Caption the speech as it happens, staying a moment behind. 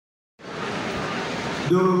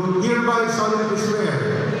do hereby solemnly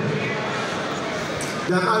swear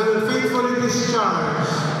that I will faithfully discharge,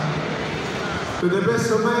 to the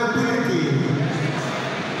best of my ability,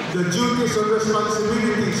 the duties and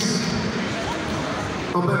responsibilities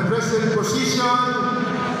of my present position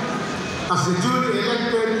as the duly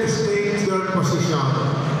elected state third position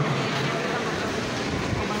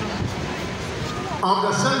of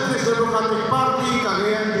the Centrist Democratic Party,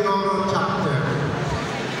 Cagayan de Oro Chapter.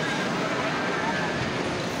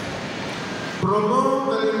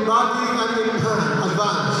 Promote and embody and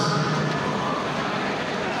advance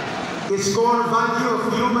its core value of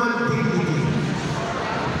human dignity,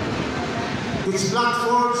 its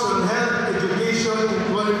platforms on health, education,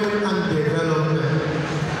 employment, and development,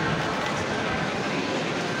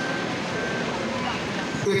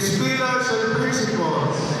 its pillars and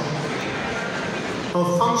principles of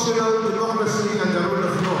functional democracy and the rule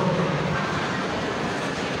of law,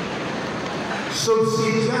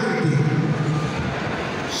 subsidiarity,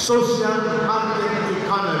 social market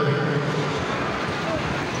economy,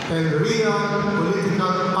 and real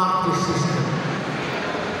political party system.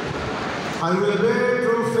 I will bear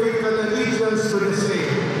true faith and allegiance to the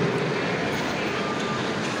same.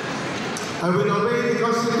 I will obey the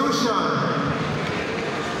Constitution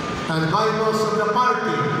and bylaws of the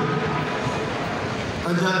party,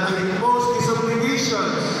 and that I impose these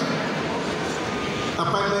obligations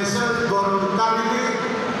upon myself voluntarily,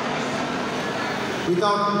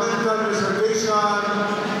 without mental reservation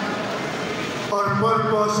or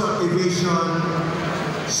purpose of evasion,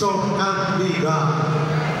 so help me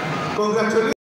God. Congratulations.